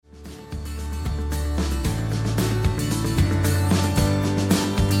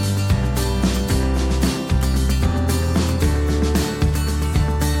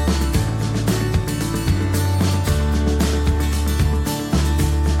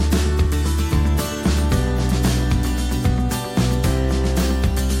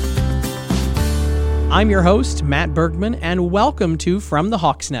I'm your host, Matt Bergman, and welcome to From the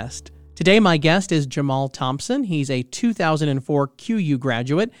Hawk's Nest. Today, my guest is Jamal Thompson. He's a 2004 QU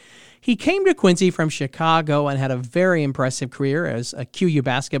graduate. He came to Quincy from Chicago and had a very impressive career as a QU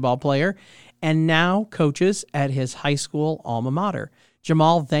basketball player, and now coaches at his high school alma mater.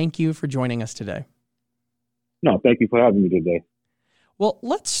 Jamal, thank you for joining us today. No, thank you for having me today. Well,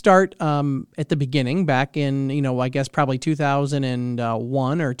 let's start at the beginning, back in, I guess probably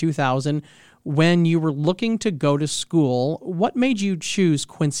 2001 or 2000, when you were looking to go to school. What made you choose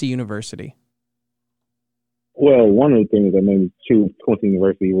Quincy University? Well, one of the things that made me choose Quincy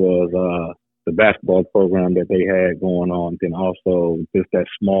University was the basketball program that they had going on, then also just that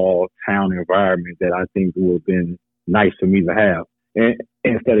small town environment that I think would have been nice for me to have. And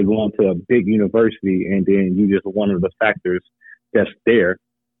instead of going to a big university and then you just one of the factors that's there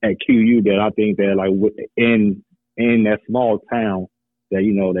at QU that I think that like in that small town that,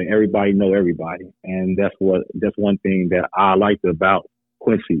 that everybody know everybody. And that's one thing that I liked about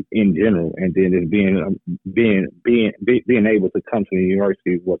Quincy in general. And then just being able to come to the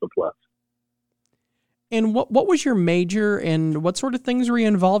university was a plus. And what was your major and what sort of things were you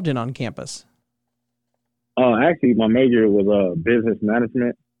involved in on campus? Actually, my major was business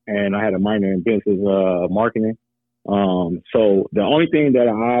management, and I had a minor in business marketing. So the only thing that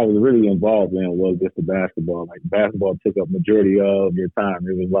I was really involved in was just the basketball. Like basketball took up majority of your time.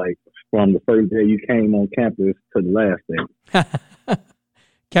 It was like from the first day you came on campus to the last day.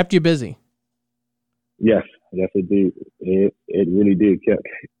 Kept you busy. Yes, it did. It really did.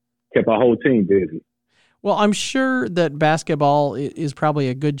 Kept our whole team busy. Well, I'm sure that basketball is probably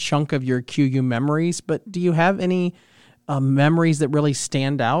a good chunk of your QU memories, but do you have any memories that really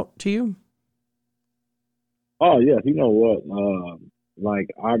stand out to you? Oh, yes. You know what?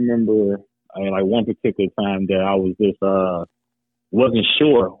 I remember like one particular time that I was just wasn't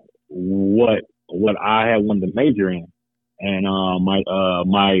sure what I had wanted to major in. And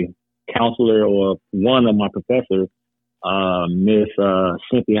my counselor or one of my professors, Miss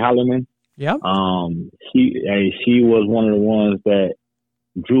Cynthia Holloman, yeah. She was one of the ones that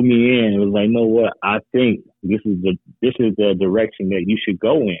drew me in. It was like, you know what? I think this is the direction that you should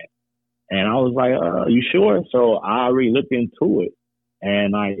go in. And I was like, you sure? So I already looked into it,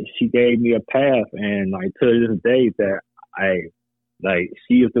 and she gave me a path. And to this day, that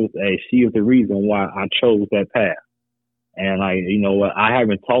she is the reason why I chose that path. And I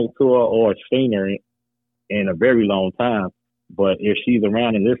haven't talked to her or seen her in a very long time. But if she's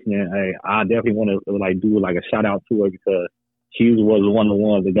around and listening, I definitely want to do a shout out to her because she was one of the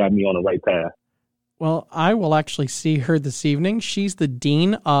ones that got me on the right path. Well, I will actually see her this evening. She's the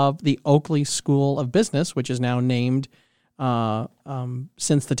dean of the Oakley School of Business, which is now named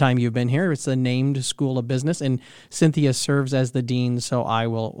since the time you've been here. It's the named School of Business, and Cynthia serves as the dean, so I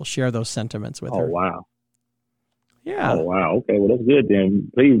will share those sentiments with her. Oh, wow. Yeah. Oh, wow. Okay, well, that's good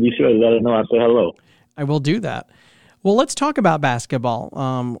then. Please be sure to let her know I say hello. I will do that. Well, let's talk about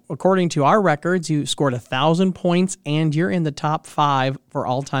basketball. According to our records, you scored 1,000 points, and you're in the top 5 for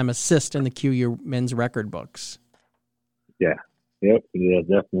all-time assists in the QU men's record books. Yeah. Yep. Yeah,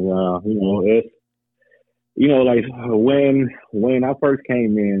 definitely. When I first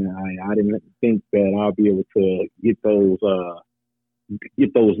came in, I didn't think that I'll be able to get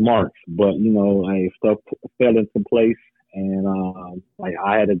those marks, but stuff fell into place, and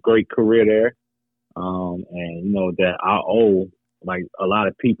I had a great career there. That I owe a lot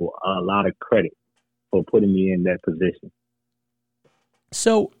of people a lot of credit for putting me in that position.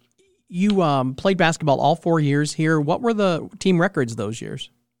 So you played basketball all 4 years here. What were the team records those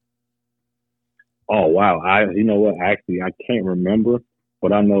years? Oh, wow. Actually, I can't remember,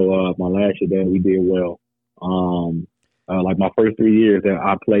 but I know my last year that we did well. My first 3 years that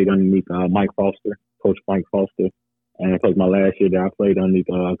I played underneath Coach Mike Foster, and it was my last year that I played underneath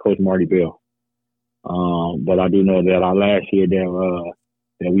Coach Marty Bell. But I do know that our last year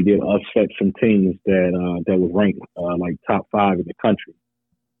that we did upset some teams that was ranked top 5 in the country.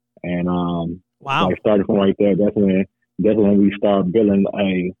 And wow. Started from right there. That's when we started building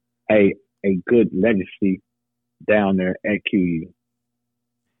a good legacy down there at QU.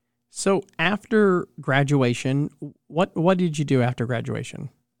 So after graduation, what did you do after graduation?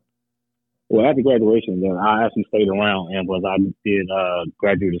 Well, after graduation, then I actually stayed around and I did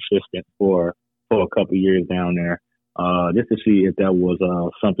graduate assistant for a couple of years down there, just to see if that was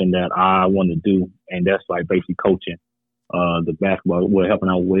something that I wanted to do, and that's basically coaching the basketball, helping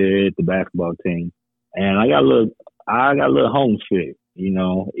out with the basketball team. And I got a little homesick,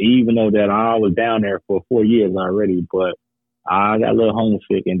 even though that I was down there for 4 years already, but I got a little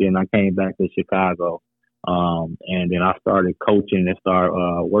homesick, and then I came back to Chicago, and then I started coaching and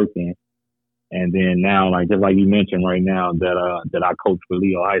started working And then now, like just like you mentioned right now, that I coach for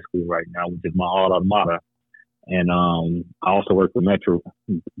Leo High School right now, which is my alma mater. And I also work for Metro,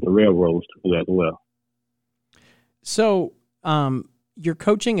 the railroads too as well. So you're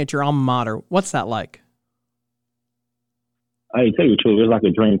coaching at your alma mater. What's that like? I tell you the truth, it's like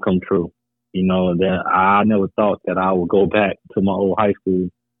a dream come true. You know, that I never thought that I would go back to my old high school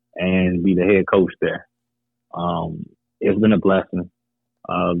and be the head coach there. It's been a blessing.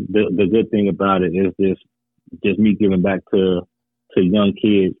 The good thing about it is just me giving back to young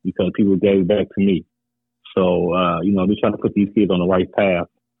kids because people gave back to me. So, you know, they're trying to put these kids on the right path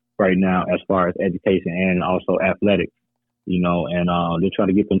right now as far as education and also athletics, you know, and they're trying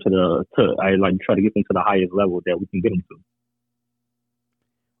to get them to the highest level that we can get them to.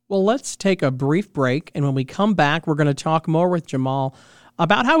 Well, let's take a brief break, and when we come back, we're going to talk more with Jamal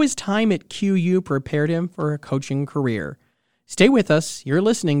about how his time at QU prepared him for a coaching career. Stay with us. You're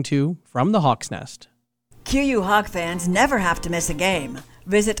listening to From the Hawk's Nest. QU Hawk fans never have to miss a game.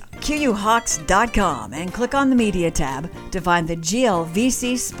 Visit QUHawks.com and click on the Media tab to find the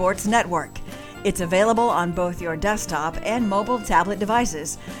GLVC Sports Network. It's available on both your desktop and mobile tablet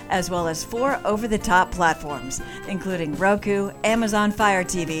devices, as well as 4 over-the-top platforms, including Roku, Amazon Fire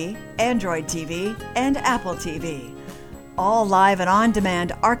TV, Android TV, and Apple TV. All live and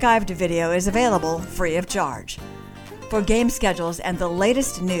on-demand archived video is available free of charge. For game schedules and the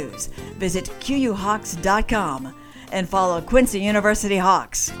latest news, visit QUHawks.com and follow Quincy University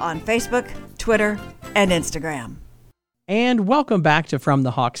Hawks on Facebook, Twitter, and Instagram. And welcome back to From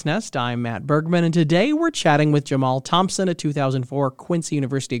the Hawk's Nest. I'm Matt Bergman, and today we're chatting with Jamal Thompson, a 2004 Quincy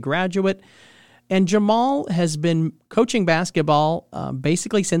University graduate. And Jamal has been coaching basketball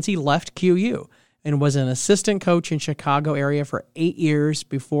basically since he left QU and was an assistant coach in Chicago area for 8 years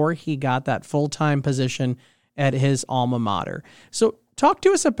before he got that full-time position at his alma mater. So talk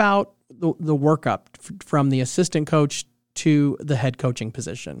to us about the workup from the assistant coach to the head coaching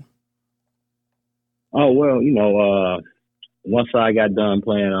position. Oh, well, you know, once I got done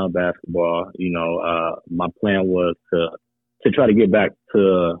playing basketball, you know, my plan was to try to get back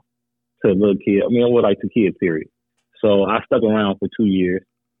to little kid. I mean, I would like to kids, period. So I stuck around for 2 years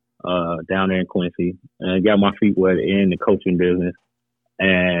down there in Quincy and got my feet wet in the coaching business.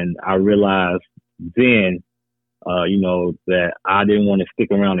 And I realized then, you know, that I didn't want to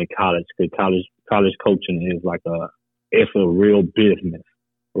stick around in college because college coaching is like it's a real business.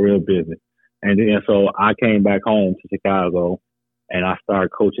 And then so I came back home to Chicago and I started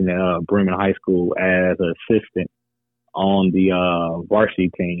coaching at Bremen High School as an assistant on the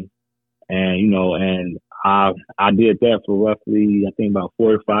varsity team. And, you know, and I did that for roughly, I think about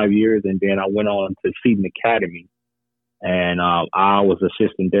 4 or 5 years. And then I went on to Seton Academy and I was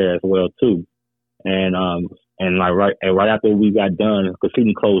assistant there as well too. And like right after we got done, because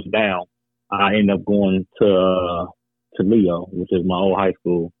Seton closed down, I ended up going to Leo, which is my old high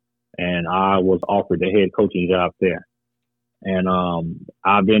school. And I was offered the head coaching job there. And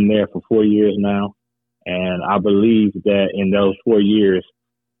I've been there for 4 years now. And I believe that in those 4 years,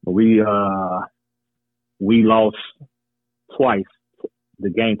 we lost twice the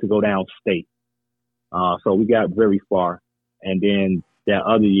game to go down state. So we got very far. And then that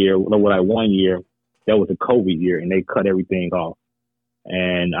other year, like 1 year, that was a COVID year, and they cut everything off.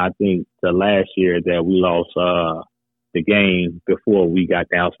 And I think the last year that we lost the game before we got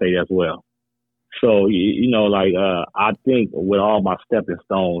downstate as well. So, you know, like, I think with all my stepping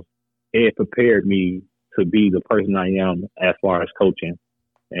stones, it prepared me to be the person I am as far as coaching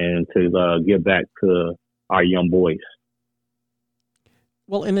and to give back to our young boys.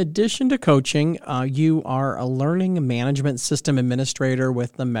 Well, in addition to coaching, you are a learning management system administrator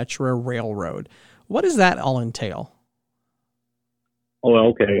with the Metro Railroad. What does that all entail? Oh,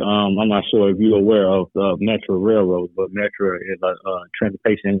 okay. I'm not sure if you're aware of Metro Railroad, but Metro is a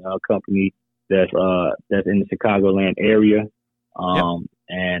transportation company that's in the Chicagoland area.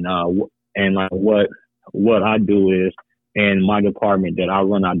 And like what I do is in my department that I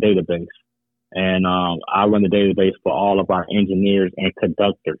run our database, and I run the database for all of our engineers and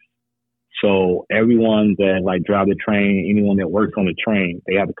conductors. So everyone that like drive the train, anyone that works on the train,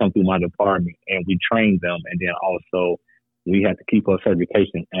 they have to come through my department, and we train them, and then also we have to keep our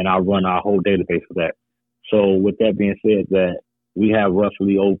certification, and I run our whole database for that. So with that being said, that we have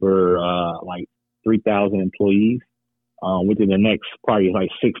roughly over like 3,000 employees. Within the next probably like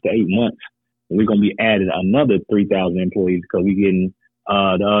 6 to 8 months, we're gonna be adding another 3,000 employees because we're getting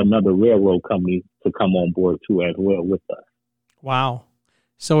another railroad company to come on board too as well with us. Wow!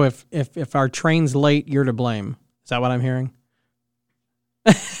 So if our train's late, you're to blame. Is that what I'm hearing?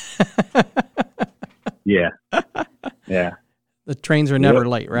 Yeah. Yeah. The trains are never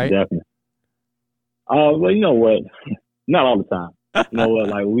late, right? Definitely. Well, you know what? Not all the time. You know what?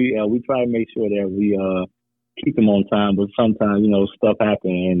 Like we try to make sure that we keep them on time, but sometimes stuff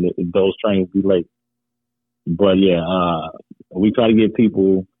happens and those trains be late. But yeah, we try to get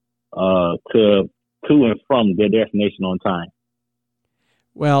people to and from their destination on time.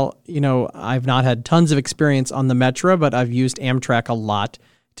 Well, I've not had tons of experience on the Metra, but I've used Amtrak a lot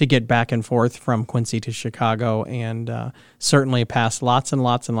to get back and forth from Quincy to Chicago, and certainly passed lots and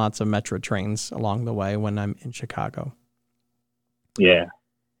lots and lots of Metra trains along the way when I'm in Chicago. Yeah.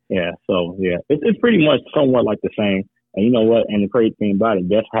 So yeah, it's pretty much somewhat like the same. And you know what? And the crazy thing about it,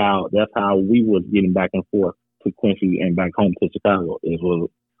 that's how we was getting back and forth to Quincy and back home to Chicago.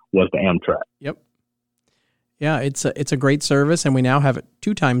 Was the Amtrak. Yep. Yeah, it's a great service, and we now have it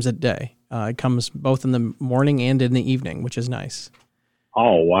 2 times a day. It comes both in the morning and in the evening, which is nice.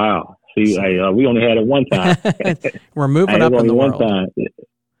 Oh wow! See, we only had it one time. We're moving up in the world. One time.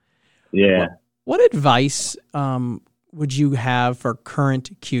 Yeah. What advice would you have for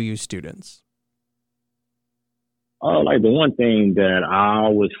current QU students? Like the one thing that I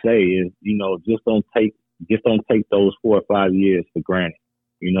always say is, just don't take those 4 or 5 years for granted.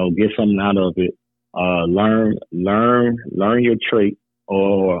 Get something out of it. Learn your trait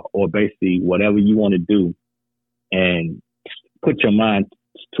or basically whatever you want to do, and put your mind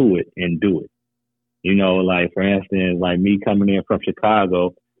to it and do it. Like for instance, like me coming in from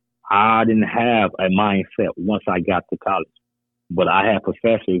Chicago, I didn't have a mindset once I got to college, but I had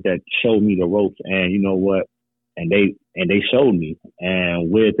professors that showed me the ropes, and you know what? And they showed me.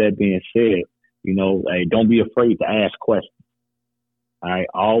 And with that being said, hey, don't be afraid to ask questions. I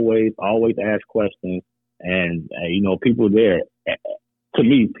always ask questions, and people there at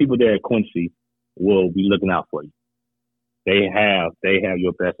Quincy will be looking out for you. They have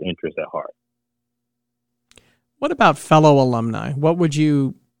your best interest at heart. What about fellow alumni? What would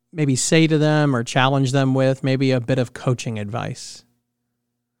you maybe say to them or challenge them with? Maybe a bit of coaching advice.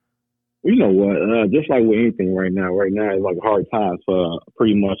 You know what? Just like with anything right now is like a hard time for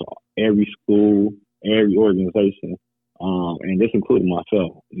pretty much every school, every organization, and this including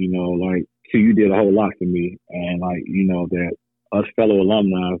myself. Like you did a whole lot for me, and that us fellow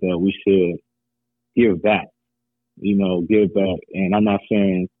alumni that we should give back. Give back, and I'm not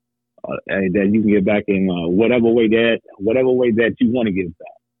saying that you can give back in whatever way that you want to give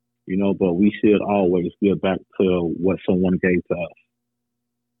back. But we should always give back to what someone gave to us.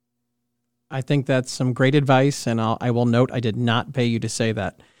 I think that's some great advice, and I will note I did not pay you to say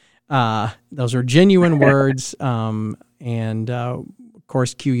that. Those are genuine words, and of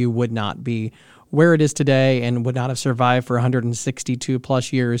course, QU would not be where it is today and would not have survived for 162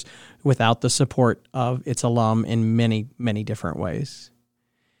 plus years without the support of its alum in many, many different ways.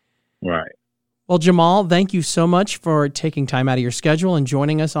 Right. Well, Jamal, thank you so much for taking time out of your schedule and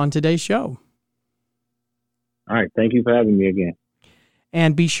joining us on today's show. All right. Thank you for having me again.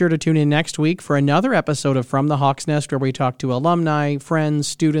 And be sure to tune in next week for another episode of From the Hawk's Nest, where we talk to alumni, friends,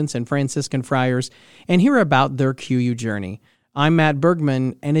 students, and Franciscan friars and hear about their QU journey. I'm Matt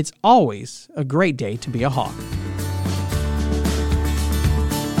Bergman, and it's always a great day to be a Hawk.